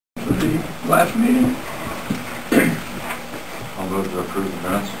for the last meeting. I'll move to approve the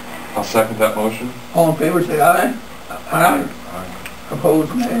minutes. I'll second that motion. All in favor, say aye. Aye. Aye.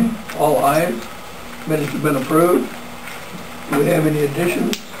 Opposed, nay. All ayes. Minutes have been approved. Do we have any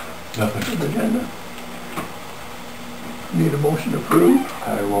additions Nothing. to the agenda? Need a motion to approve.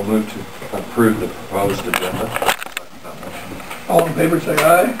 I will move to approve the proposed agenda. Second that motion. All in favor, say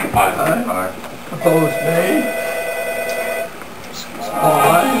aye. Aye. Aye. Opposed, nay. All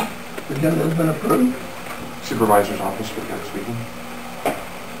ayes. The agenda has been approved. Supervisor's office for next speaking.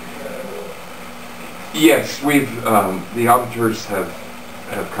 Yes, we've, the auditors have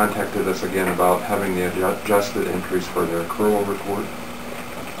contacted us again about having the adjusted entries for their accrual report.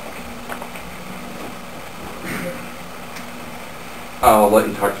 I'll let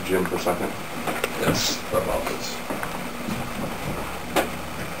you talk to Jim for a second. Yes, about this.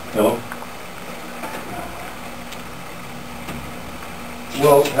 Hello?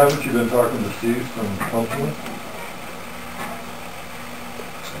 Well, haven't you been talking to Steve from Councilman?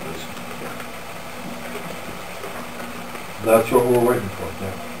 That's what we're waiting for,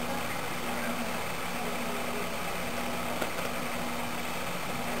 yeah.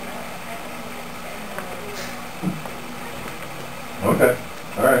 Okay,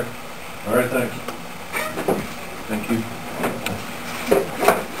 all right. All right, thanks. Thank you.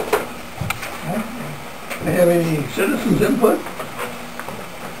 Do you have any citizens' input?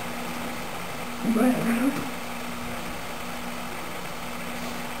 Anybody have any?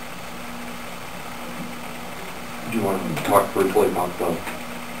 Do you want to talk briefly about the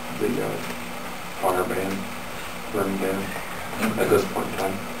fire ban, burning ban at this point in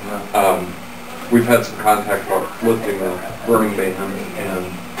time? Yeah. We've had some contact about lifting the burning ban, and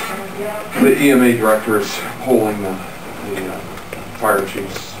the EMA director is polling the fire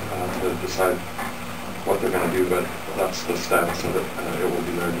chiefs to decide what they're going to do, but that's the status of it. It will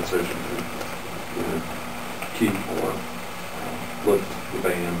be their decision to either keep or lift the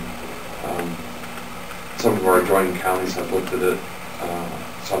ban. Some of our adjoining counties have lifted it,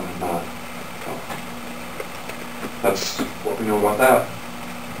 some have not. So that's what we know about that.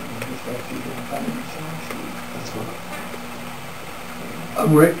 That's what.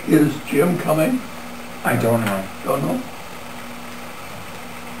 Rick, is Jim coming? I don't know. Don't know.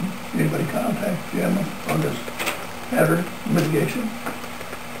 Anybody contact Jim on this hazard mitigation?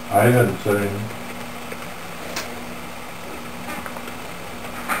 I hadn't said anything.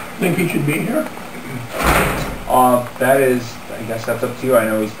 Think he should be here? That is, I guess that's up to you. I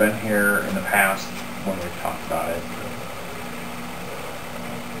know he's been here in the past when we've talked about it.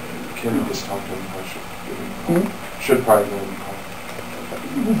 Can we just talk to him? I should give him a call. Should probably give him a call.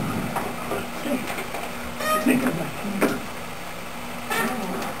 I think I'm back here.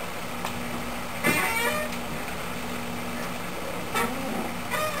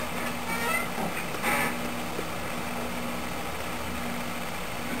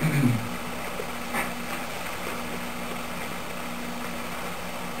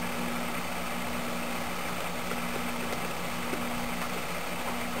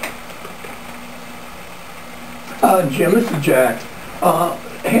 Jim, this is Jack.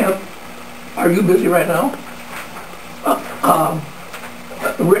 Ham, are you busy right now?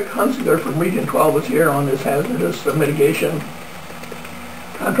 Rick Hunsiger from Region 12 was here on this hazardous mitigation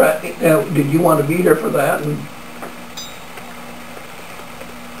contract. Did you want to be here for that? And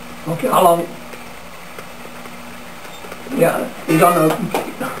okay, how long? Yeah, he's on the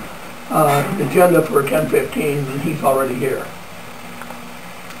agenda for 10:15, and he's already here.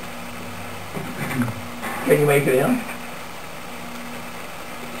 Can you make it in?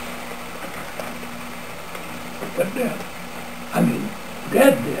 But dead. I mean,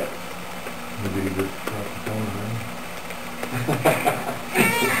 dead. Maybe you just got the phone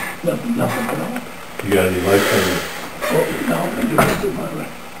Nothing at all. You got any lights on? Oh, no, I do not do my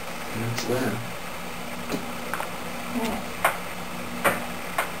right. It's there.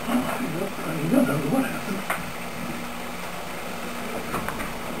 You don't know what happened.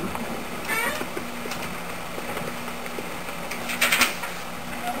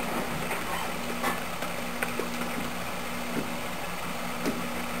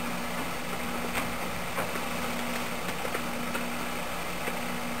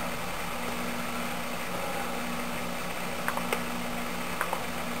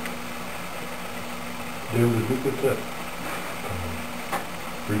 Jim, did we put that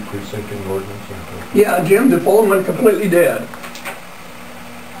re-precincting ordinance in? Yeah, Jim, the phone went completely dead.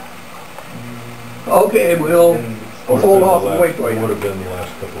 Okay, we'll hold off and wait for It would you. have been the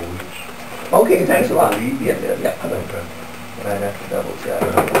last couple of weeks. Okay, thanks a lot. Yeah. Okay. I'd have to double check.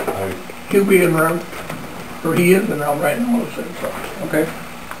 I He'll be in room, or he is in room right now, so. Okay.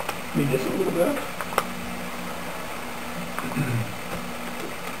 Me just a little bit.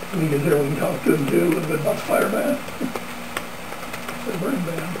 We can there, we can talk to them too, a little bit about the fire ban. The burn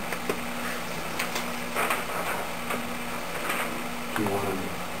ban. Do you want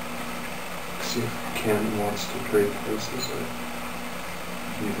to see if Ken wants to trade places, or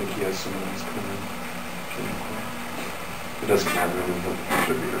do you think he has someone else come in? It doesn't matter, I mean, he'll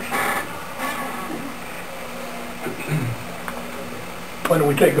contribute. Why don't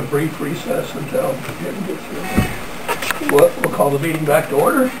we take a brief recess until Jim gets here? We'll call the meeting back to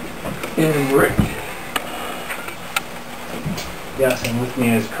order. And Rick. Yes, and with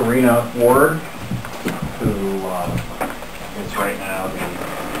me is Karina Ward, who is right now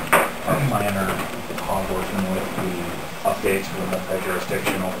our planner, working with the updates for the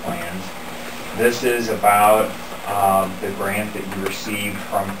multi-jurisdictional plans. This is about the grant that you received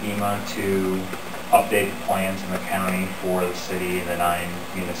from FEMA to update the plans in the county for the city and the 9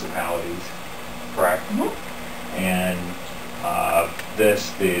 municipalities, correct? Mm-hmm. And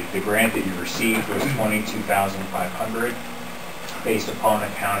the grant that you received was $22,500 based upon the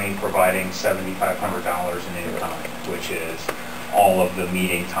county providing $7,500 in in-kind, which is all of the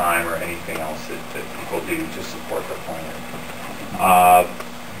meeting time or anything else that people do to support the plan.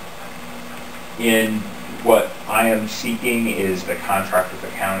 In what I am seeking is the contract with the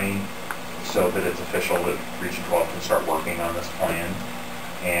county so that it's official that Region 12 can start working on this plan.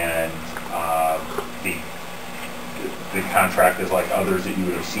 And the contract is like others that you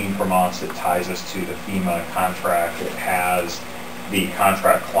would have seen from us. It ties us to the FEMA contract. It has the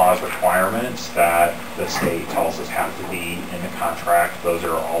contract clause requirements that the state tells us have to be in the contract. Those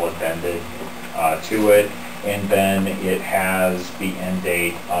are all addended to it. And then it has the end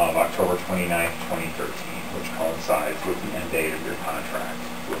date of October 29th, 2013, which coincides with the end date of your contract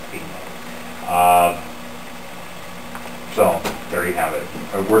with FEMA. So there you have it.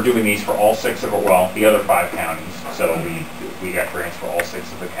 We're doing these for all 6 of it, well, the other 5 counties. So we got grants for all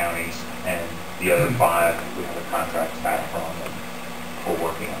 6 of the counties, and the other 5, we have a contract back from them. We're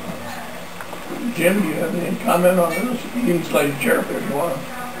working on those. Jim, do you have any comment on this? You can slide the chair up if you want.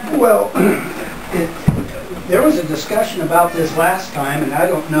 Well, there was a discussion about this last time, and I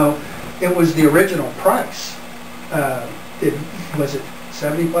don't know, it was the original price. Was it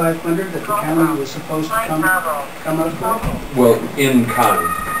 $7,500 that the county was supposed to come up with? Well, in kind.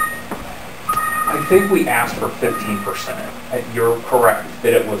 I think we asked for 15%. You're correct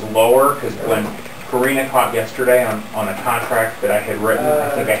that it was lower because when Karina caught yesterday on a contract that I had written, I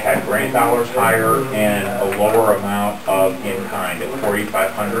think I had grant dollars higher and a lower amount of in-kind at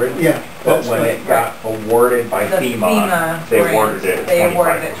 $4,500. Yeah. But when it got awarded by FEMA, they awarded it at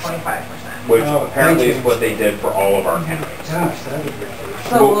 25%. Which apparently is what they did for all of our counties. Gosh, that would be good.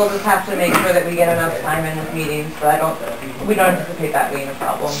 So we'll just have to make sure that we get enough time in the meetings, but we don't anticipate that being a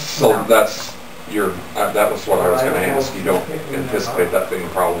problem. So no. That's that was what I was going to ask. You don't anticipate that being a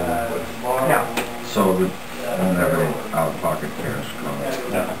problem? No. So we won't have any out-of-pocket cash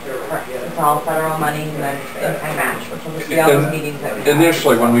costs? No. Correct. It's all federal money and then in-kind match, which will just be all those meetings that we have.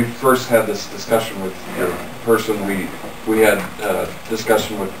 Initially, when we first had this discussion with your person, we had a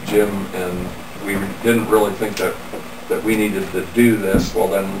discussion with Jim, and we didn't really think that we needed to do this. Well,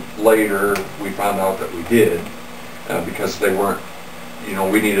 then later we found out that we did, because they weren't,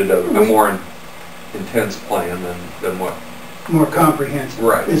 we needed a more intense plan than what. More comprehensive.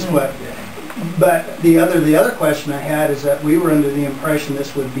 Right. Is what. But the other question I had is that we were under the impression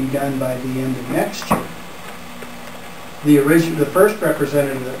this would be done by the end of next year. The first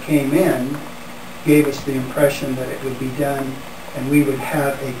representative that came in gave us the impression that it would be done and we would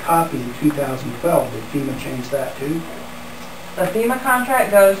have a copy in 2012. Did FEMA change that too? The FEMA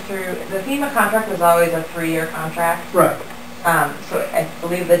contract goes through, the FEMA contract was always a 3-year contract. Right. So I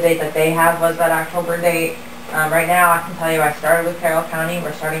believe the date that they have was that October date. Right now, I can tell you I started with Carroll County.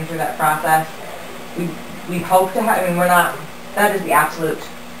 We're starting through that process. We hope to have, we're not, that is the absolute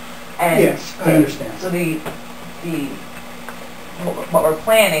end. Yes, I understand. So what we're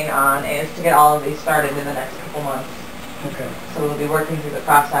planning on is to get all of these started in the next couple months. Okay. So we'll be working through the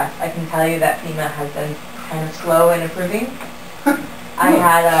process. I can tell you that FEMA has been kind of slow in approving.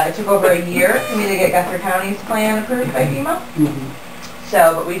 It took over a year for me to get Guthrie County's plan approved by FEMA. Mm-hmm.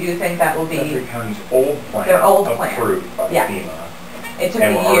 So, but we do think that will be Guthrie County's old plan their old plan approved by FEMA. It took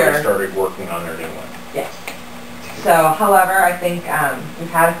and a we're year. already started working on their new one. Yes. So, however, I think we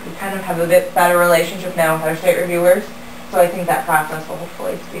kind of have a bit better relationship now with our state reviewers. So I think that process will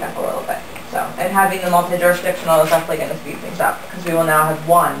hopefully speed up a little bit. So, and having the multi-jurisdictional is definitely going to speed things up because we will now have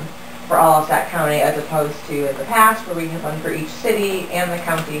one for all of that county as opposed to in the past where we had one for each city and the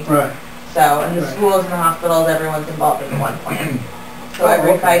county. Right. So, and the Right. schools and the hospitals, everyone's involved in one plan. So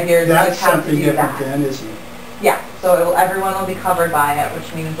every 5 years, you That's just have to something do different that. then, isn't it? Yeah, so everyone will be covered by it,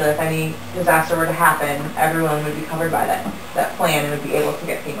 which means that if any disaster were to happen, everyone would be covered by that plan and would be able to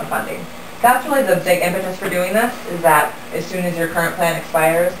get FEMA funding. That's really the big impetus for doing this, is that as soon as your current plan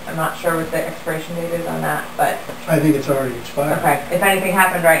expires, I'm not sure what the expiration date is on that, but, I think it's already expired. okay, if anything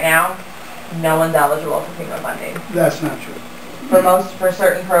happened right now, no one's eligible for FEMA funding. That's not true. For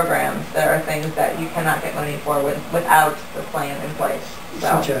certain programs, there are things that you cannot get money for without the plan in place, so.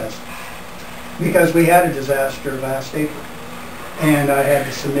 Such as, because we had a disaster last April, and I had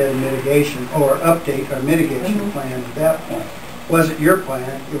to submit a mitigation, or update our mitigation plan at that point. Wasn't your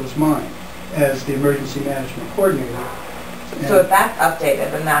plan, it was mine, as the emergency management coordinator. So if that's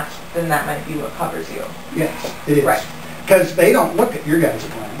updated, then that might be what covers you. Yes, it is. Right. Because they don't look at your guys'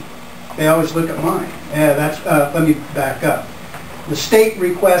 plan, they always look at mine. Yeah, that's, let me back up. The state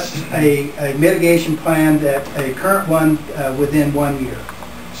requests a mitigation plan that a current one within 1 year.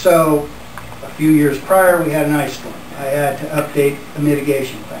 So a few years prior, we had an ice storm. I had to update a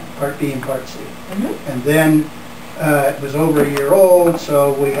mitigation plan, Part B and Part C. And then it was over a year old,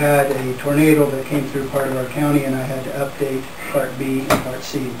 so we had a tornado that came through part of our county, and I had to update Part B and Part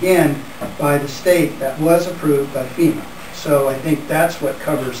C again by the state. That was approved by FEMA. So I think that's what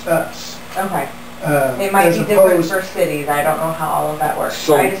covers us. Okay. It might As be different opposed- for cities. I don't know how all of that works.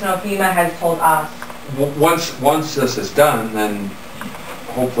 So- I just know FEMA has told us. Once this is done, then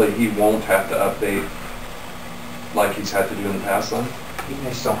hopefully he won't have to update like he's had to do in the past then? You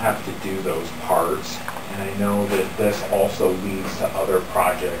may still have to do those parts, and I know that this also leads to other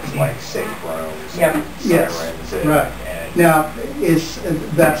projects like safe rooms Yep. and Yes, sirens and, right. and Now,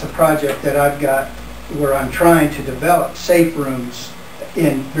 that's a project that I've got where I'm trying to develop safe rooms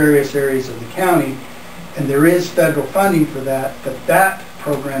in various areas of the county, and there is federal funding for that, but that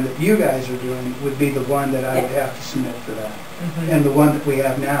program that you guys are doing would be the one that I would have to submit for that. And the one that we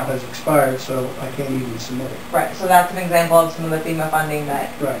have now has expired, so I can't even submit it. Right, so that's an example of some of the FEMA funding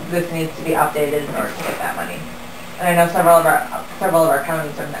that Right. this needs to be updated in order to get that money. And I know several of our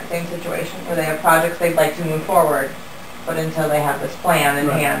counties are in that same situation where they have projects they'd like to move forward, but until they have this plan in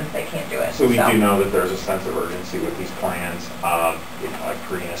Right. hand, they can't do it. so we do know that there's a sense of urgency with these plans. Like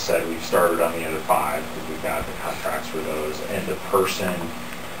Karina said, we've started on the other 5 because we've got the contracts for those, and the person,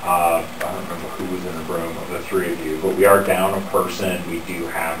 I don't remember who was in the room of the 3 of you, but we are down a person. We do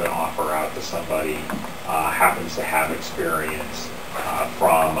have an offer out to somebody, happens to have experience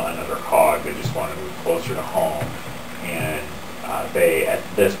from another COG that just want to move closer to home. And they, at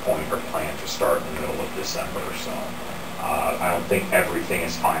this point, are planned to start in the middle of December. So I don't think everything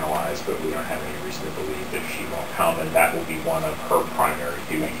is finalized, but we don't have any reason to believe that she won't come. And that will be one of her primary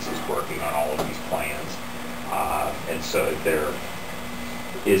duties, is working on all of these plans. And so there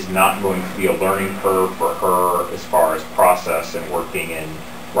is not going to be a learning curve for her as far as process and working and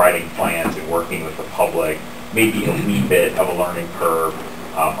writing plans and working with the public. Maybe a wee bit of a learning curve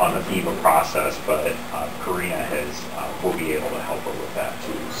on the FEMA process, but Karina will be able to help her with that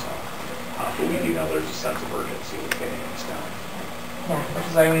too. So, but we do know there's a sense of urgency with getting this done. Yeah, which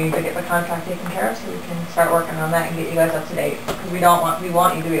is why we need to get the contract taken care of so we can start working on that and get you guys up to date. Because we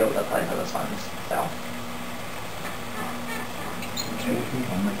want you to be able to apply for those funds, so.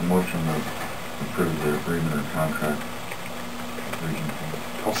 I'll make a motion to approve the agreement or contract.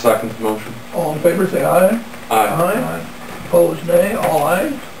 I'll second the motion. All in favor, say aye. Aye. Opposed, nay. All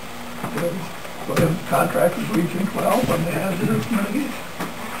ayes. Good. So the contract with Region 12 on the hazardous mitigation.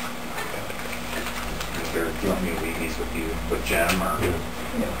 Do you want me to leave these with Jim or?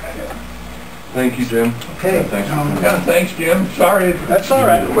 Okay. Thank you, Jim. Okay. Yeah, thanks, Jim. Sorry. That's all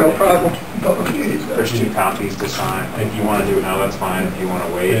right, no problem. There's 2 copies to sign. If you want to do it now, that's fine. If you want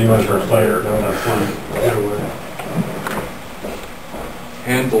to wait until later, that's fine.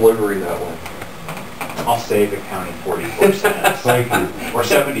 Hand delivery that way. I'll save the county 44 cents. Thank you. Or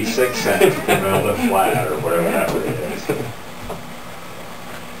 76 cents if you mail it flat or whatever that is.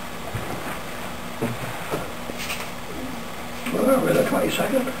 Whatever, the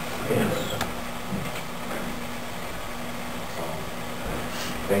 22nd. Yes.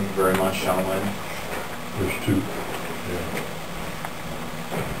 Thank you very much, gentlemen. There's 2.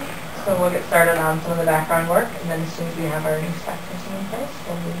 So we'll get started on some of the background work, and then as soon as we have our new staff person in place,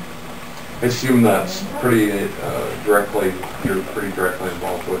 we'll be... I assume that's pretty you're pretty directly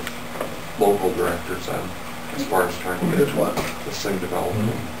involved with local directors then, as far as trying to Here's get what? this thing developed.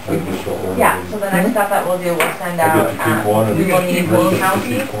 Yeah, so the next step that we'll do, we'll send out, we will need one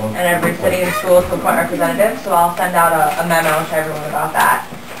county, and every city and school to appoint representatives, so I'll send out a memo to everyone about that.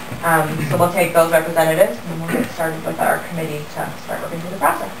 So we'll take those representatives, and we'll get started with our committee to start working through the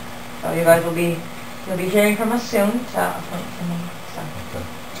process. So you guys you'll be hearing from us soon to appoint someone, so.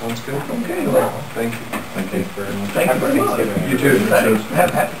 Sounds good. Okay, well, Thank you. Thank you. very much. thank you very much. You too. Happy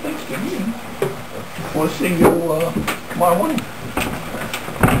Thanksgiving. We'll see you tomorrow morning.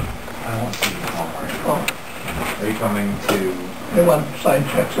 I won't see you tomorrow. Oh, Are you coming to? they want to sign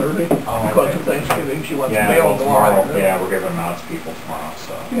checks early because okay. of Thanksgiving. She wants to Yeah, mail well, them tomorrow. tomorrow, yeah, we're giving them out to people tomorrow,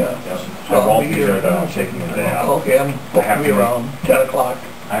 so. Yeah. Yep. So I I'll won't be be here. here though, I'm taking the day out. Okay, I'm I have supposed to to be make- around 10 o'clock.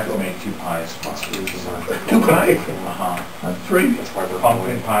 I have to make 2 pies for my 2 pies? Uh-huh. 3. That's why we're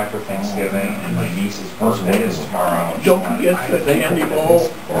Pumpkin pie for Thanksgiving, and my niece's birthday is tomorrow. Don't forget the candy bowl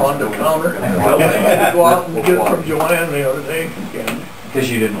on the counter. I had to go out and get it from Joanne the other day. Again. Because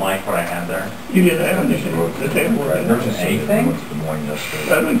you didn't like what I had there? You didn't have anything at the table. did you? There wasn't anything? I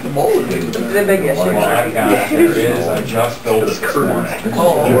think the bowl is big. The big issue. Well, I've got, there is, I just filled it this morning.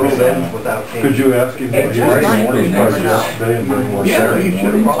 Could you ask him? It's just mine, you never know. Stay and bring one Yeah, Saturday you should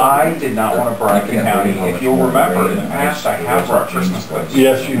morning. have I did not want to bribe the county. If you'll remember, in the past, I have brought Christmas goods.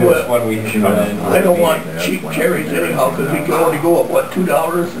 Yes, you Well, did. When we come in. I don't want cheap cherries anyhow, because we can only go up, what, $2?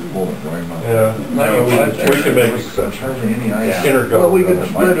 Yeah. No, we can make intergo. Well, we can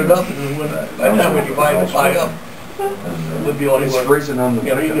split it up, and when, by the time when you buy the pie up, it would be only It's one. freezing on the.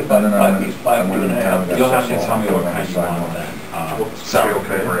 You know, you can buy 5 pieces, 5, 2.5. You'll have to tell me what kind you want then. Sour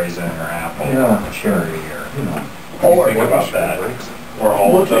cream raisin or apple Yeah, or cherry or, Or, think about that. Or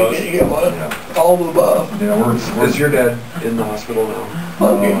all we'll of those. take any of us, all of the above. Yeah, Is your dad in the hospital now?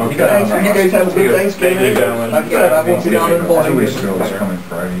 Okay, Okay. thanks, you guys have a good Thank you, Thanksgiving. gentlemen. Like I said, I won't be down in the 2 morning. weeks ago, it was coming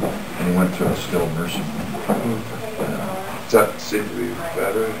Friday, and he went to a skilled nursing home. Does that seem to be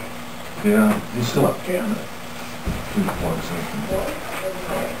better? Yeah, he's still up. Yeah. 2 plugs open.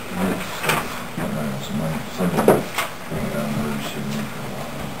 And it's, so my son went down there and seen him for a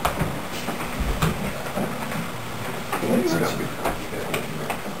while. It's gotta be.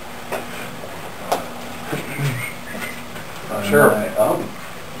 Sure.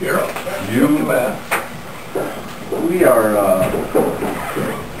 You're up. You, bad. we are,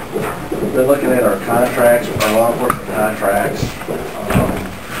 been looking at our contracts, our law enforcement contracts.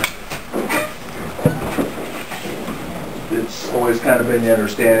 It's always kind of been the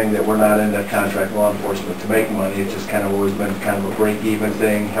understanding that we're not into contract law enforcement to make money. It's just kind of always been kind of a break-even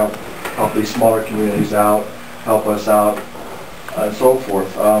thing, help these smaller communities out, help us out, and so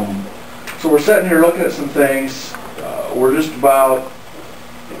forth. So we're sitting here looking at some things. We're just about,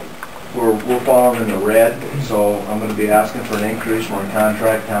 we're falling in the red, so I'm going to be asking for an increase from our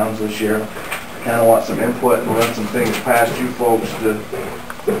contract towns this year. Kind of want some input and run some things past you folks to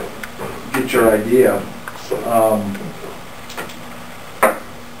get your idea.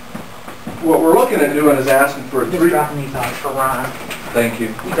 What we're looking at doing is asking for a Just dropping these off for Ron. Thank you.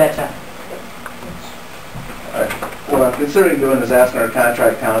 You betcha. What I'm considering doing is asking our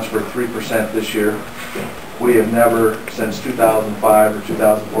contract towns for 3% this year. We have never, since 2005 or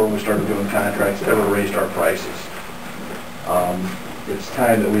 2004, when we started doing contracts, ever raised our prices. It's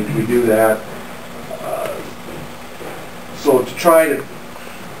time that we do that. So to try to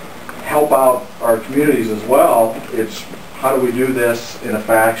help out our communities as well, it's how do we do this in a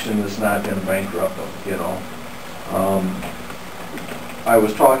fashion that's not going to bankrupt them, you know? I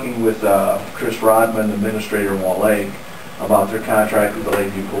was talking with Chris Rodman, administrator in Wall Lake, about their contract with the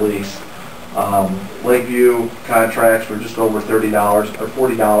Lakeview Police. Lakeview contracts were just over $30 or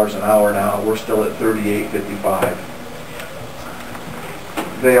 $40 an hour now. We're still at $38.55.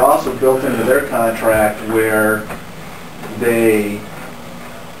 They also built into their contract where they,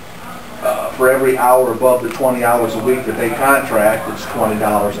 for every hour above the 20 hours a week that they contract, it's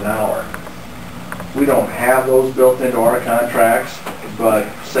 $20 an hour. We don't have those built into our contracts, but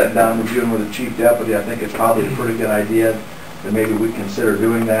sitting down and reviewing with the chief deputy, I think it's probably a pretty good idea that maybe we consider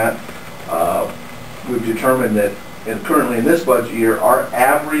doing that. We've determined that currently in this budget year, our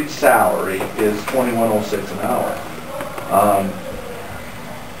average salary is $21.06 an hour.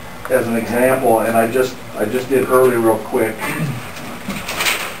 As an example, and I just did earlier real quick.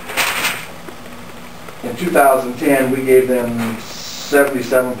 In 2010, we gave them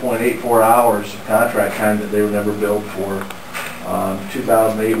 77.84 hours of contract time that they were never billed for.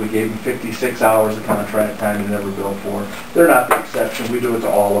 2008, we gave them 56 hours of contract time they never billed for. They're not the exception. We do it to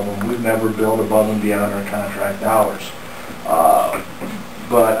all of them. We've never billed above and beyond our contract hours.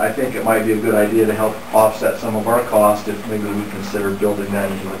 But I think it might be a good idea to help offset some of our costs if maybe we consider building that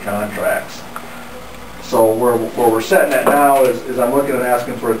into the contracts. So where we're setting at now is I'm looking at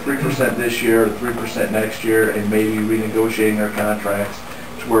asking for a 3% this year, a 3% next year, and maybe renegotiating our contracts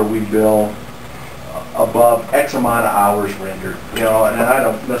to where we bill above X amount of hours rendered. You know, and I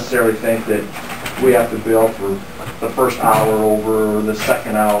don't necessarily think that we have to bill for the first hour over or the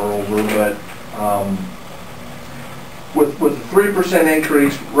second hour over, but with the 3%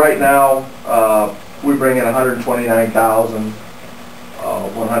 increase, right now, we bring in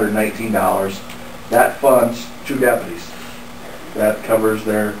 $129,119. That funds 2 deputies. That covers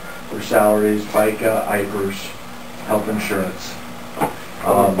their salaries, FICA, IPERS, health insurance.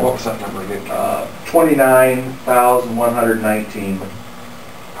 What was that number again? 29,119.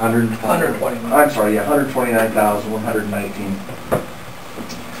 120. I'm sorry, yeah, 129,119.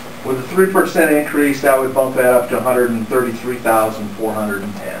 With a 3% increase, that would bump that up to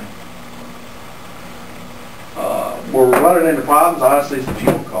 133,410. Where we're running into problems, honestly, is the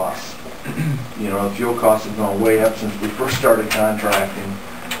fuel costs. You know, the fuel costs have gone way up since we first started contracting,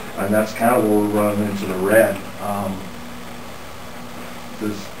 and that's kind of where we're running into the red.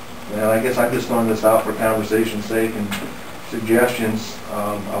 And I guess I'm just throwing this out for conversation's sake and suggestions.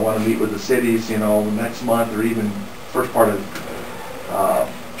 I want to meet with the cities, you know, next month or even first part of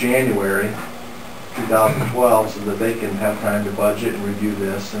January 2012, so that they can have time to budget and review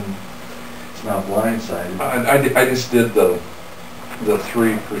this and it's not blindsided. I just did the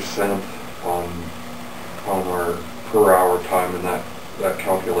 3% on our per hour time, and that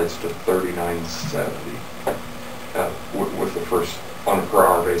calculates to $39.70 with the first on a per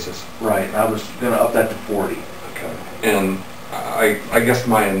hour basis. Right. I was going to up that to 40. Okay. And I guess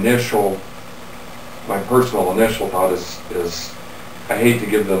my personal initial thought is I hate to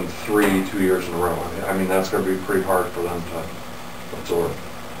give them 2 years in a row. I mean, that's going to be pretty hard for them to absorb.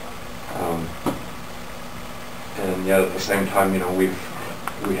 And yet at the same time, you know, we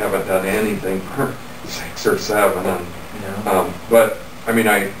haven't done anything for 6 or 7. And, but I mean,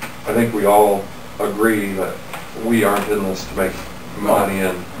 I think we all agree that we aren't in this to make money,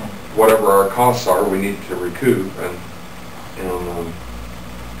 and whatever our costs are, we need to recoup.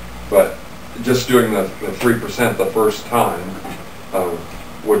 But just doing the 3% the first time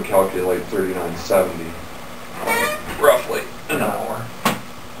would calculate $39.70 roughly an hour.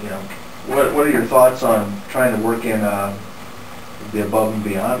 You know, what are your thoughts on trying to work in the above and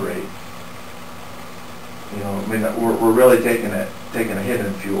beyond rate? You know, I mean, we're really taking a hit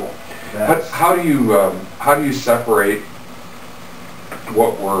in fuel. How do you separate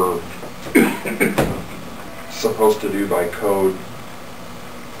what we're supposed to do by code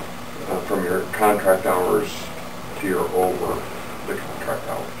from your contract hours to your over the contract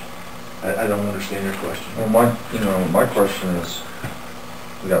hours? I don't understand your question. Well, my question is,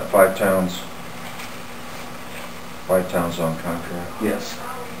 we got 5 towns on contract. Yes.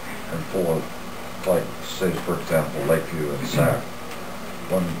 And 4, like, say, for example, Lakeview and Sac.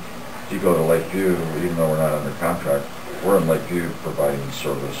 When you go to Lakeview, even though we're not under contract, we're in Lakeview providing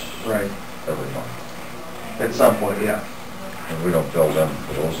service Right. every month. At some point, yeah. And we don't bill them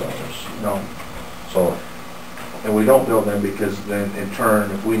for those hours. No. So, And we don't bill them because then in turn,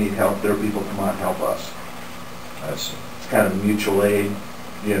 if we need help, their people come out and help us. I see. It's kind of mutual aid,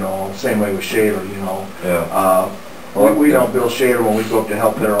 you know, same way with Shaler, you know. Yeah. We don't bill Shaler when we go up to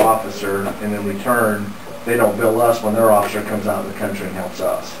help their officer, and in return, they don't bill us when their officer comes out of the country and helps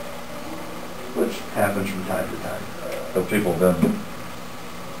us, which happens from time to time. Have people been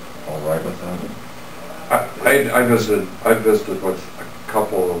all right with that? I visited with a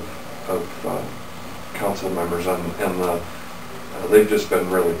couple of council members, and they've just been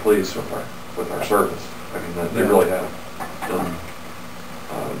really pleased with our service. I mean, they really have.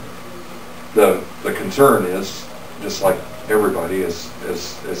 The concern is, just like everybody is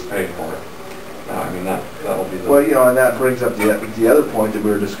paying for it. I mean, that'll be the... Well, you know, and that brings up the other point that we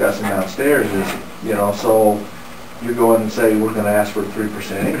were discussing downstairs is, you know, so you go in and say, we're going to ask for a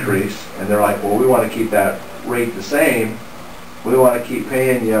 3% increase, and they're like, well, we want to keep that rate the same. We want to keep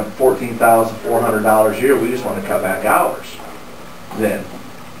paying you $14,400 a year. We just want to cut back hours. Then,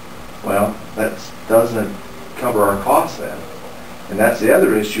 well, that doesn't cover our costs then. And that's the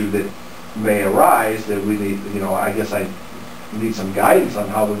other issue that may arise that we need, you know, I guess I need some guidance on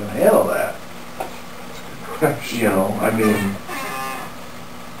how we're going to handle that. You know, I mean...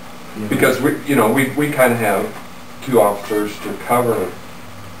 Because we kind of have 2 officers to cover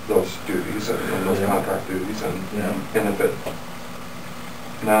those duties and those contract duties, and if it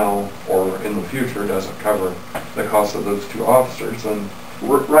now or in the future doesn't cover the cost of those 2 officers, then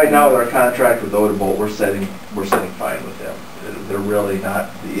right now with our contract with Odebolt, we're setting fine with them. They're really not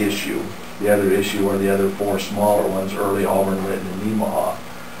the issue. The other issue are the other 4 smaller ones: Early, Auburn, Lytton, and Nemaha.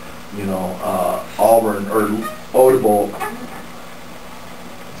 You know, Auburn or Odebolt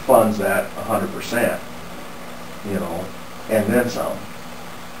funds that 100%. You know, and then some.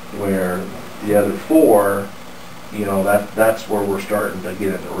 Where the other 4, you know, that's where we're starting to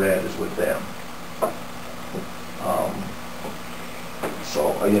get in the red, is with them.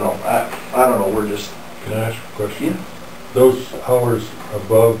 So, you know, I don't know, we're just... Can I ask a question? Yeah. those hours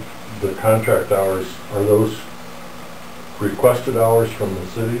above the contract hours, are those requested hours from the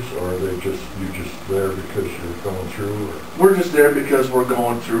cities, or are they just, you just there because you're going through, or? We're just there because we're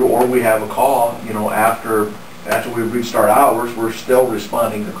going through, or we have a call, you know, after we've reached our hours, we're still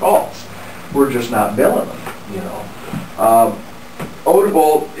responding to calls. We're just not billing them, you know.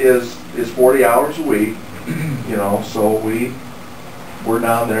 Odebolt is 40 hours a week, you know, so we're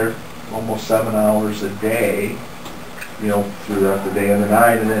down there almost 7 hours a day, you know, throughout the day and the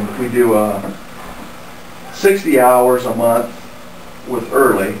night, and then we do 60 hours a month with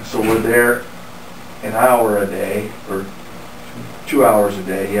early, so we're there an hour a day, or 2 hours a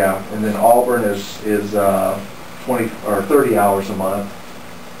day, yeah, and then Auburn is 20 or 30 hours a month,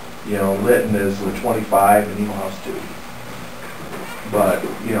 you know, Lytton is 25, and Eagle House 2. But,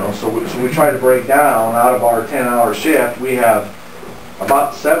 you know, so we try to break down, out of our 10-hour shift, we have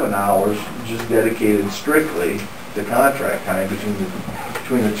about 7 hours just dedicated strictly to contract time between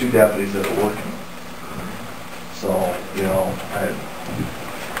the two deputies that are working. So, you know, I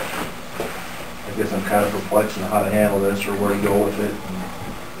guess I'm kind of perplexed on how to handle this, or where to go with it, and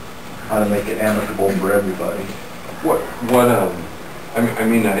how to make it amicable for everybody.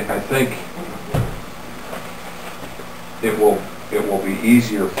 I think it will be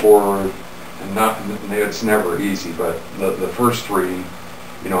easier for, and it's never easy, but the first three,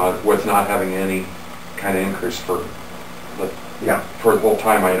 you know, with not having any kind of increase for the whole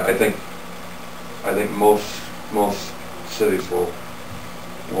time, I think most cities will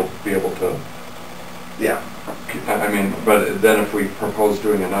be able to. Yeah. I mean, but then if we propose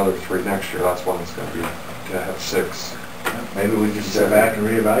doing another 3 next year, that's when it's going to be to have 6. Maybe we just sit back and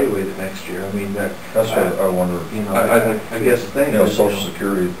reevaluate it next year. I mean, that's what I wonder. You know, I guess the thing You know, is, Social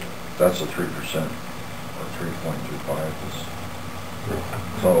Security, that's a 3% or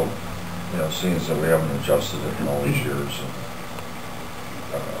 3.25. So, you know, seeing as that we haven't adjusted it in all these years, and,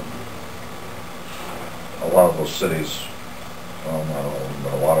 a lot of those cities, well, not all of them,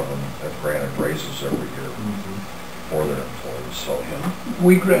 but a lot of them have granted raises every year for their employees. So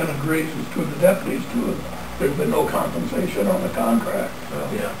we granted raises to the deputies too. There's been no compensation on the contract.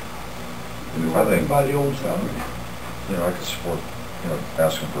 yeah. We were living by the old salary. You know, I could support, you know,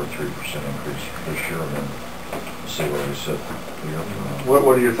 asking for a 3% increase this year, and then see where we sit the year from now.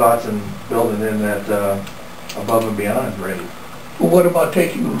 What are your thoughts on building in that above and beyond rate? Well, what about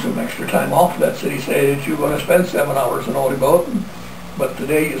taking some extra time off? That city say that you're going to spend 7 hours in Odebolt, but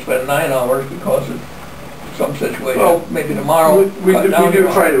today you spend 9 hours because of some situation. Well, maybe tomorrow. We do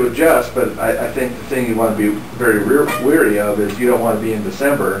try to adjust, but I think the thing you want to be very weary of is you don't want to be in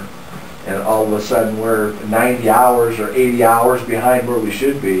December and all of a sudden we're 90 hours or 80 hours behind where we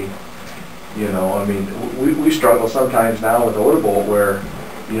should be. You know, I mean, we struggle sometimes now with Odebolt where,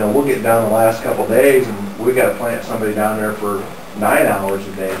 you know, we'll get down the last couple of days and we got to plant somebody down there for 9 hours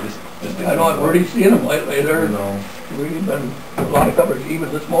a day. Just I know I've already seen them lately. They're, you know, we've been a lot of coverage even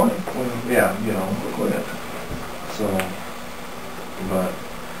this morning. Yeah, you know. So, but,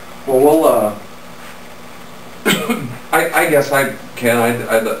 well, we'll, I guess I'd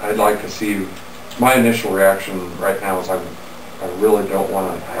like to see, my initial reaction right now is I really don't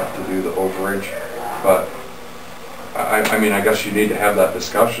want to have to do the overage, but I mean, I guess you need to have that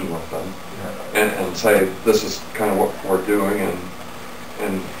discussion with them and say, this is kind of what we're doing,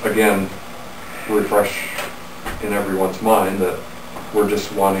 and again, refresh in everyone's mind that we're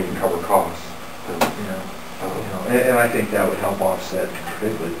just wanting to cover costs. And I think that would help offset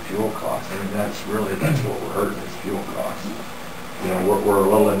particularly the fuel costs. I mean, that's what we're hurting is fuel costs. You know, we're a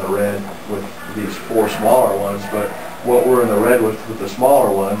little in the red with these 4 smaller ones, but what we're in the red with the smaller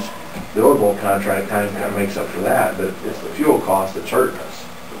ones, the Odebolt contract kind of makes up for that, but it's the fuel cost that's hurting us.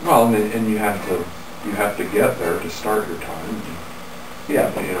 Well, and you have to get there to start your time.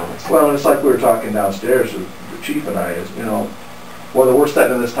 Yeah. You know. Well, it's like we were talking downstairs, the chief and I, is, you know, whether we're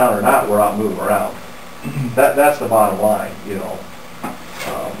staying in this town or not, we're out moving around. That's the bottom line, you know.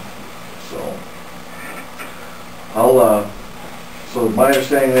 So my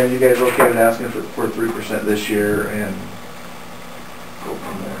understanding then, you guys are okay with asking for 3% this year and go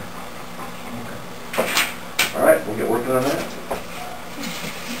from there. Okay. All right, we'll get working on that.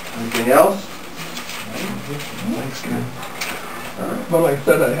 Anything else? Thanks, Ken. All right. Well, like I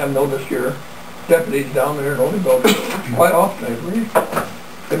said, I have noticed your deputies down there in Odebolt quite often. I agree.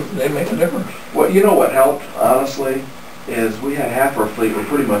 They make a difference. Well, you know what helped, honestly, is we had half our fleet were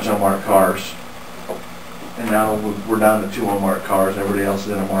pretty much unmarked cars. And now we're down to 2 unmarked cars. Everybody else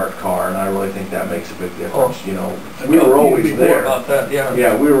is in a marked car, and I really think that makes a big difference. You know, we were always there. About that, yeah.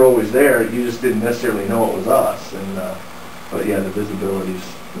 Yeah, we were always there. You just didn't necessarily know it was us. And but yeah, the visibility's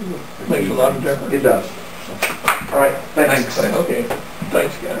makes a lot of difference. It does. So. All right, thanks. Okay,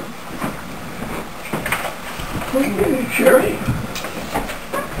 thanks, Ken. Okay, Sherry?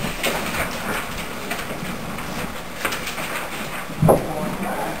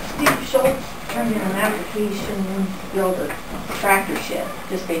 Steve Schultz turned in an application to build a tractor shed,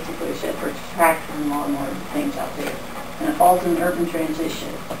 just basically a shed for a tractor and lawnmower and things out there. And it falls in urban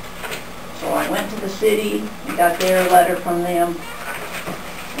transition. So I went to the city and got their letter from them,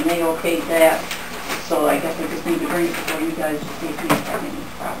 and they okayed that. So I guess I just need to bring it before you guys to see if you have any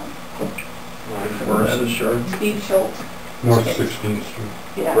problem. Where's the shirt? Steve Schultz. North 16th Street.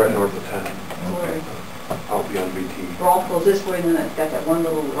 Yeah. Right north of 10. Where I'll be on BT. Rolf goes this way, and then it's got that one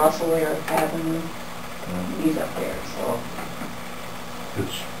little Russell there Avenue. He's up there, so.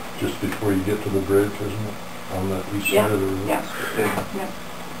 It's just before you get to the bridge, isn't it? On that east Yeah, side of the road? yeah.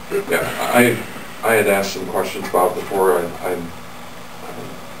 Yeah, I had asked some questions about before. I'm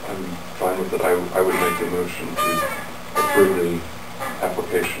fine with it. I would make the motion to approve the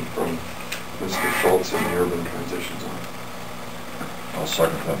application from Mr. Schultz in the urban transition zone. I'll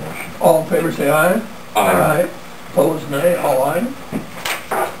second that motion. All in favor, say aye. Aye. Opposed, nay. All ayes.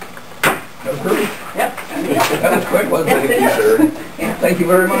 Approved. Yep. That was quick, wasn't it? Thank you, sir. Yeah. Thank you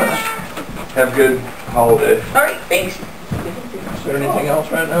very much. Have a good holiday. All right, thanks. Is there anything else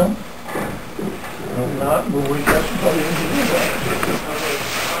right now? If not, we'll recess until the engineer.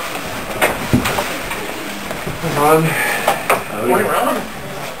 Morning, Ron.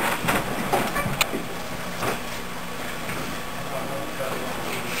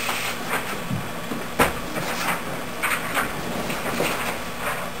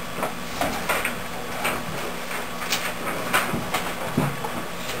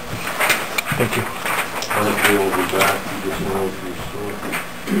 Thank you. I don't feel we'll be back, you just know if you're still.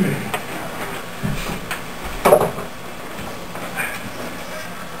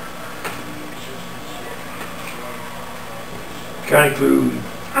 County crew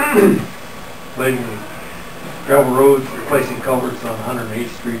laying gravel roads, replacing culverts on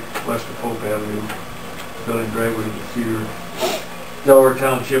 108th Street west of Pope Avenue, building driveways in Cedar, Delaware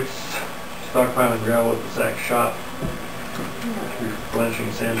Townships, stockpiling gravel at the Sack Shop,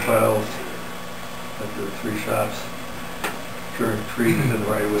 replenishing sand piles at the 3 shops, curing trees in the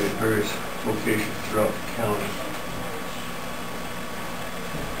right of way at various locations throughout the county.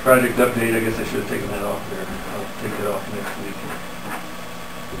 Project update, I guess I should have taken that off there. I'll take that off next week.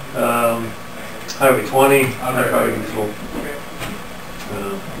 Highway 20, not probably useful.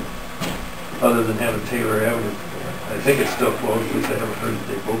 Other than having Taylor Avenue, I think it's still closed, at least I haven't heard that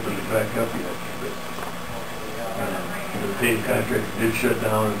they've opened it back up yet. But, the paving contractor did shut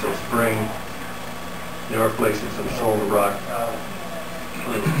down until spring. They are placing some shoulder rock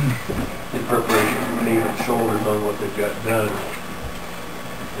in preparation for paving shoulders on what they've got done.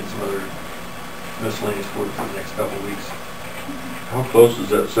 And some other miscellaneous work for the next couple of weeks. How close is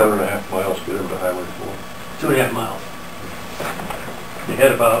that 7.5 miles to get over to Highway 4? 2.5 miles. They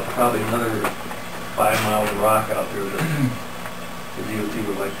had about probably another 5 miles of rock out there that the DOT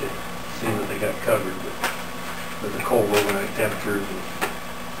would like to see that they got covered, but with the cold overnight temperatures, and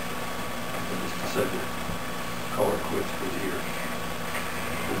they just decided to call it quits for the year.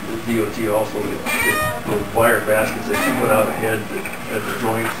 The DOT also get those wire baskets that you put out ahead at the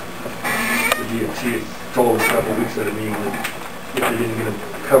joints. The DOT told us a couple of weeks at a meeting that if they didn't get them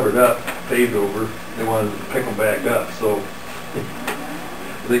covered up, paved over, they wanted to pick them back up. So I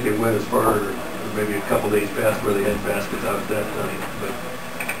think they went as far, or maybe a couple days past where they had baskets out at that time, but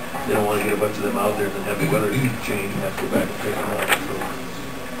they don't want to get a bunch of them out there and then have the weather change and have to go back and pick them up. So.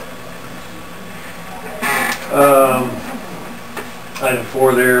 Item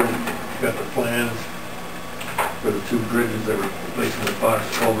 4 there, we've got the plans for the 2 bridges that were replacing the box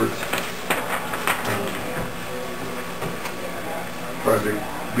culverts. Project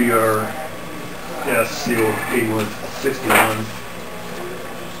BRS CO 8161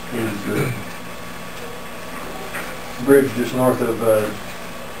 is the bridge just north of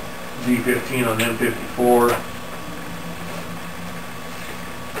D15 on M54.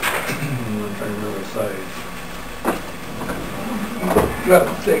 I'm trying to remember the size. You got a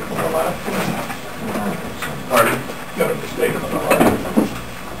mistake on the last one. Pardon? You got a mistake on the last one.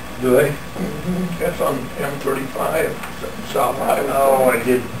 Do I? That's on M35, South Highway. Oh, I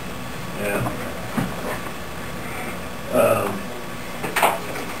did. Yeah.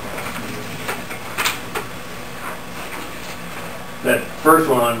 That first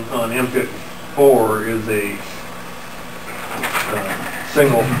one on M54 is a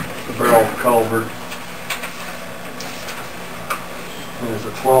single barrel culvert. And it's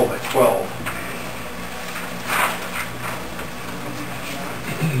a 12 by 12.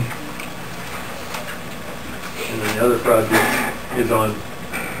 And then the other project is on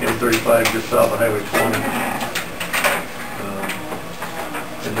M35 just south of Highway 20.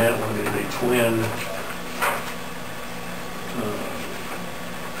 And that one is a twin.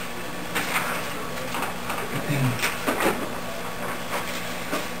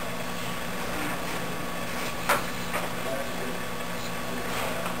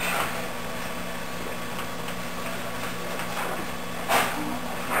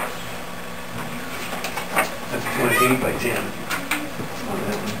 That's 28 by 10.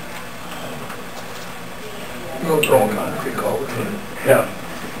 Those are all concrete culverts. Yeah,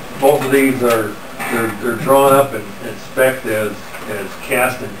 both of these are, they're drawn up and spec'd as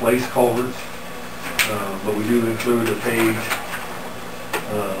cast in place culverts, but we do include a page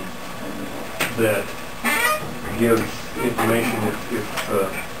that gives information if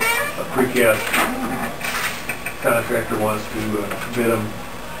a precast contractor wants to bid them,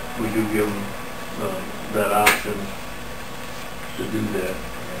 we do give them that option to do that.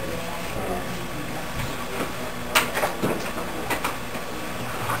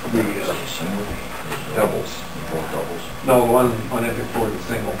 Doubles, both doubles. No, one F4 is a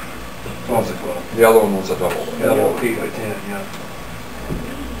single, 12 to 12. The other one was a double. Double 8 by 10, yeah.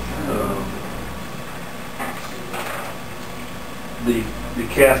 The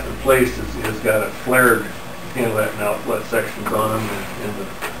cast in place has got a flared inlet and outlet sections on them, and the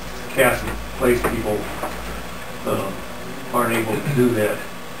cast in place people aren't able to do that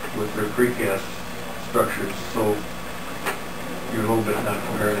with their precast structures, so you're a little bit not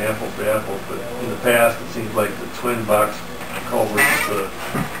comparing apples to apples, but in the past it seems like the twin box culverts, the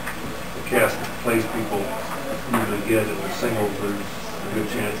cast in place people usually get, and the singles, there's a good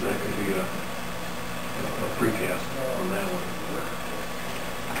chance that could be a precast on that one.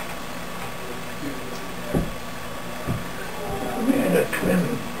 We had a twin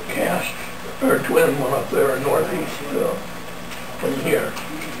cast, or twin one up there in northeast from here.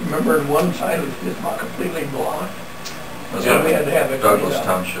 Remember one side was just about completely blocked? Yeah, we had to have it Douglas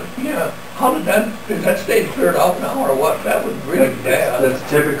Township. Yeah. How did that stay cleared out now or what? That was really bad. That's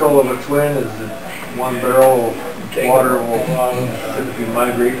typical of a twin, is that one barrel of water will typically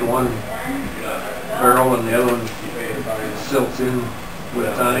migrate to one barrel and the other one silts in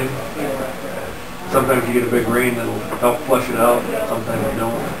with time. Sometimes you get a big rain that'll help flush it out, sometimes you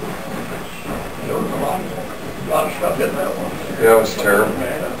don't. There was a lot of stuff in that one. Yeah, it was terrible.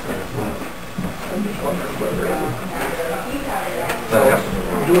 I'm just wondering whether it would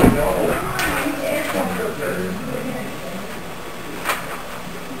doing that.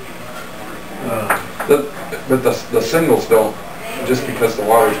 But the singles don't, just because the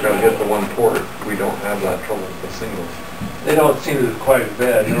water's got to hit the one port, we don't have that trouble with the singles. They don't seem to be quite as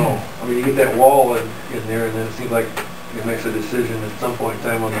bad, you know. I mean, you get that wall in there, and then it seems like it makes a decision at some point in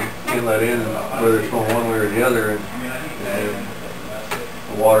time on the inlet end, whether it's going one way or the other, and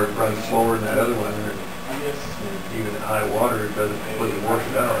the water runs slower than that other one, and even at high water, it doesn't completely wash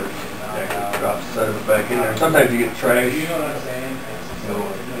it out. It actually drops sediment back in there. Sometimes you get trash, you know,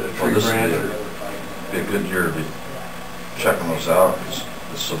 tree branch or... Be a good year to be checking those out, because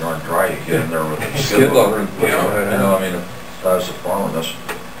it's so darn dry, you get in there with a Skid loader and push it right You know, out. I mean, if I was a farmer,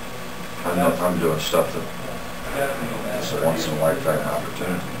 I'm doing stuff that it's a once in a lifetime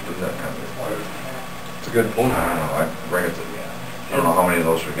opportunity to do that kind of thing. It's a good point. I don't know, I bring it to, I don't know how many of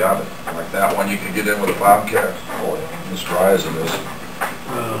those we got, but like that one, you can get in with a bobcat. Boy, as dry as it is,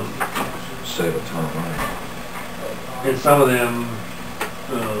 save a ton of money. And some of them,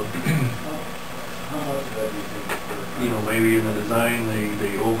 you know, maybe in the design,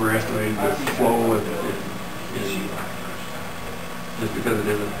 they overestimated the flow and just because it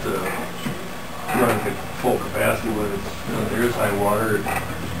isn't running at full capacity when it's, there is high water, it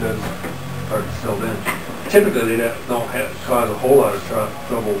does start to silt in. Typically, they don't have to cause a whole lot of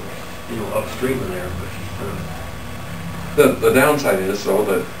trouble, you know, upstream in there, but The downside is, though,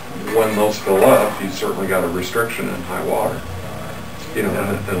 that when those fill up, you certainly got a restriction in high water. You know,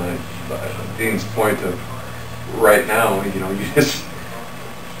 and Dean's point of right now, you know, it's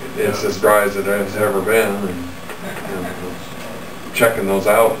as dry as it has ever been, and checking those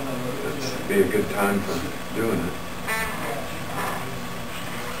out, it'd be a good time for doing it.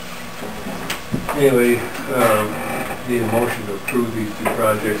 anyway, need a motion to approve these two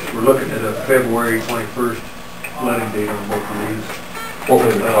projects. We're looking at a February 21st letting date on both of these. What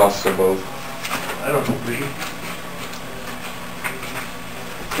were the costs of both? I don't know, maybe.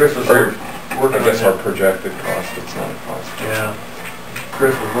 Chris was Or, working I guess on our that. projected cost, it's not a cost. Yeah.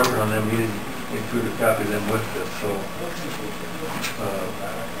 Chris was working on them, he didn't include a copy of them with this, so,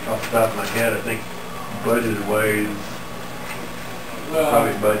 off the top of my head, I think budgeted wise,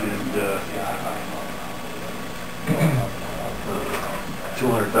 probably budgeted,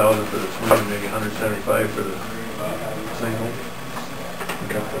 200,000 for the swing, maybe 175 for the single.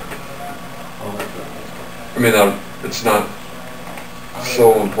 All that stuff. I mean, it's not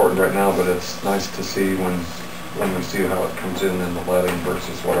so important right now, but it's nice to see when we see how it comes in the letting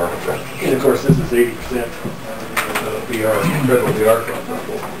versus what our projections. And of course, this is 80% VR, federal VR contract.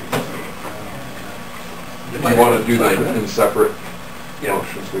 If you want to do that in separate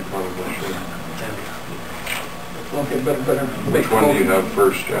motions, we probably should. Okay, better. Which one do you have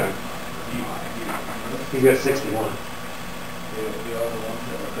first, Jack? You got 61.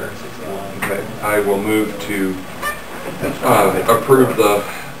 They're 61. Okay, I will move to approve the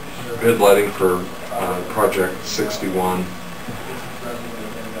bid letting for project 61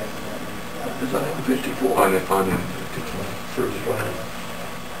 Design 54. on it.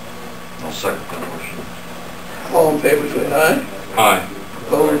 I'll second that motion. All in favor, say aye. Aye.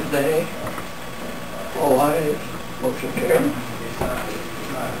 Opposed, nay. All ayes. Motion carried.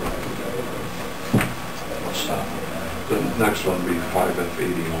 The next one will be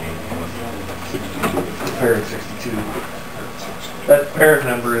 5F81, 62. Parent 62. That parent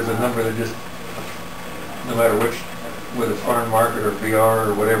number is a number that just, no matter which, whether it's farm market or VR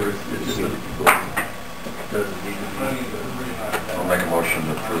or whatever, it just doesn't need to be. I'll make a motion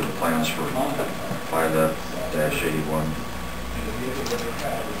to approve the plans for 5F-81.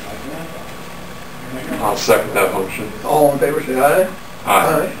 I'll second that motion. All in favor, say aye.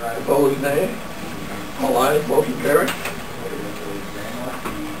 Aye. Opposed, nay. All ayes. Motion carried.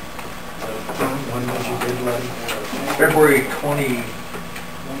 February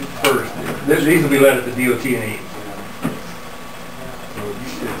 21st. These will be let at the DOT and E.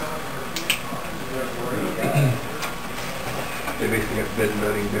 They basically have bid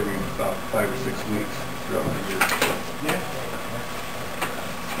letting every about 5 or 6 weeks throughout the year.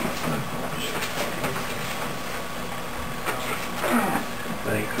 I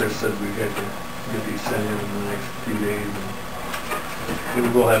think Chris said we had to get these sent in the next few days.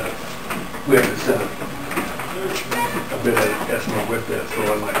 And we have to send a bit of estimate with that, so I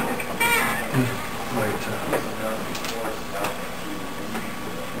might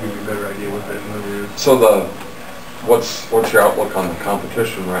give you a better idea what that number is. So what's your outlook on the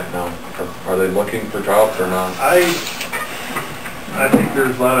competition right now? Are they looking for jobs or not? I think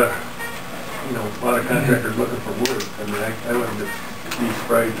there's a lot of contractors looking for work. I mean, I wouldn't be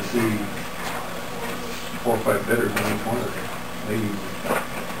surprised to see 4 or 5 bidders on each one of them. Maybe, I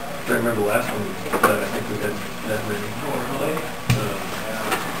remember the last one that I think we had that many.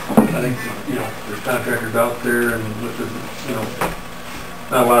 I think, there's contractors out there and with the,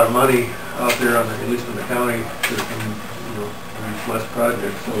 not a lot of money out there on at least in the county that can, reach less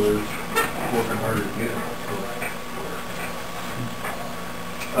projects, so there's working harder to get.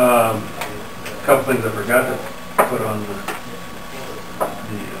 So. A couple things I forgot to put on the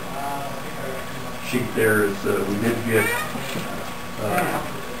sheet there is we did get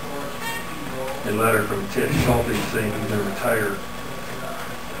a letter from Ted Schulte saying he's going to retire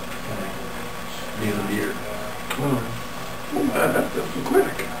at the end of the year. That's quick. I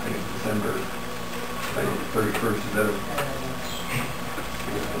think it's December 31st. Is that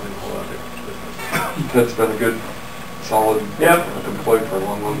Ted's been a good, solid employee for a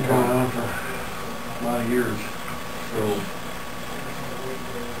long, long time. For a lot of years. So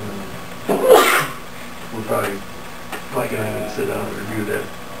we'll probably, Mike and I need to sit down and review that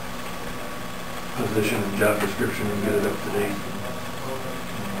position and job description and get it up to date.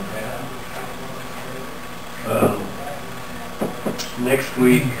 Next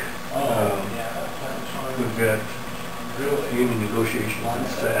week, we've got union negotiations in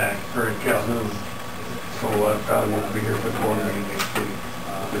SAC, or in Calhoun, so I probably won't be here for the board meeting next week.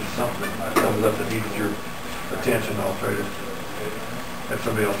 If there's something that comes up that needs your attention, I'll try to have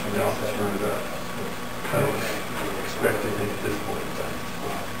somebody else from the office run it up. I don't expect anything at this point in time.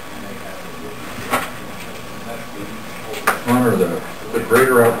 Are the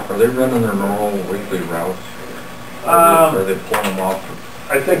grader route, are they running their normal weekly routes? Are they pulling them off?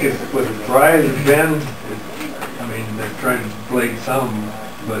 I think it's, with as dry as it's been, I mean, they're trying to blade some,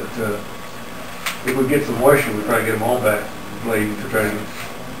 but if we get some moisture, we'll probably get them all back blading to try to get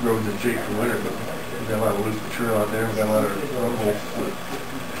roads in shape for winter, but we've got a lot of loose material out there, we've got a lot of road holes that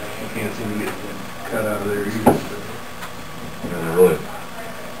we can't seem to get cut out of there either. Yeah, they're really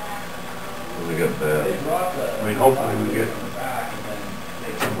getting bad. I mean, hopefully we get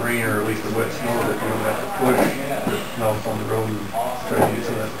some rain or at least a wet snow that we don't have to push the melt on the road and try to get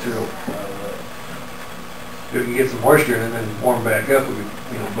some of that material. If we can get some moisture and then warm back up, we could,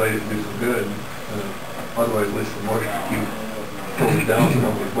 blade it and do some good. Otherwise, at least the moisture keep pulling it down so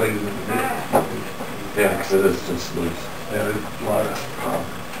nobody blades it in the bit. Yeah, because it is just loose. Yeah, there's a lot of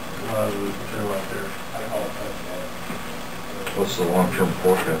loose material out there. What's the long-term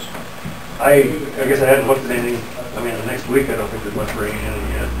forecast? I guess I hadn't looked at anything. I mean, the next week, I don't think there's much rain in it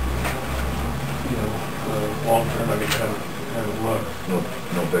yet. You know, long term, I guess haven't looked.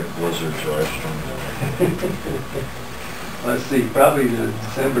 No big blizzards or ice storms? Let's see, probably the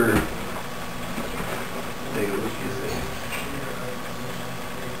December,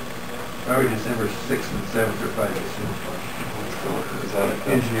 probably December 6th and 7th are probably the soonest one. Is that an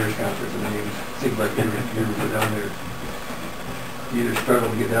engineers conference? And then it seems like every year we go down there, you either struggle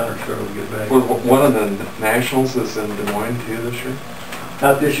to get down or struggle to get back. Well, one of the nationals is in Des Moines too this year?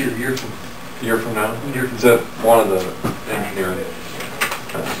 Not this year, year from Now? Year from Is that one of the engineering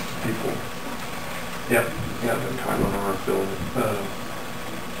people? Yep. Yeah, they're trying on our building. I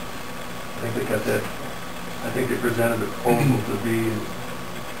think they got that, I think they presented a proposal to be in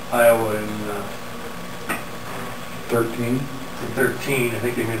Iowa in 13? 13. I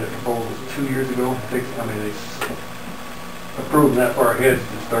think they made that proposal 2 years ago. They approved that far ahead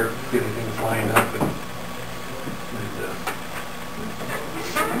to start getting things lined up. And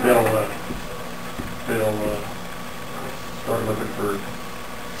they'll start looking for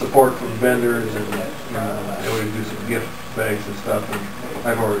support from vendors, and they always do some gift bags and stuff. And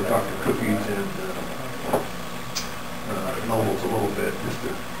I've already talked to Cookies and Nobles a little bit just to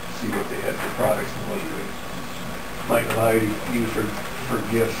see what they had for products and what they might allow you to use for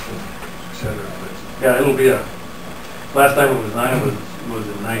gifts and et cetera. But yeah, it'll be a. Last time it was was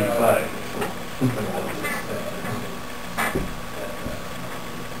in '95.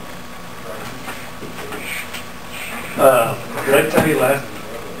 Did I tell you last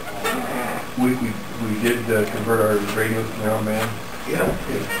week we did convert our radios to narrowband? Yeah.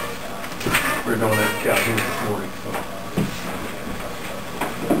 We're doing that in Calhoun this morning. So.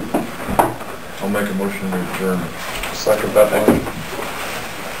 I'll make a motion to adjourn. Second that motion.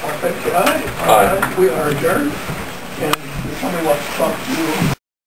 All in favor, say aye. Aye. We are adjourned, and if somebody wants to talk to you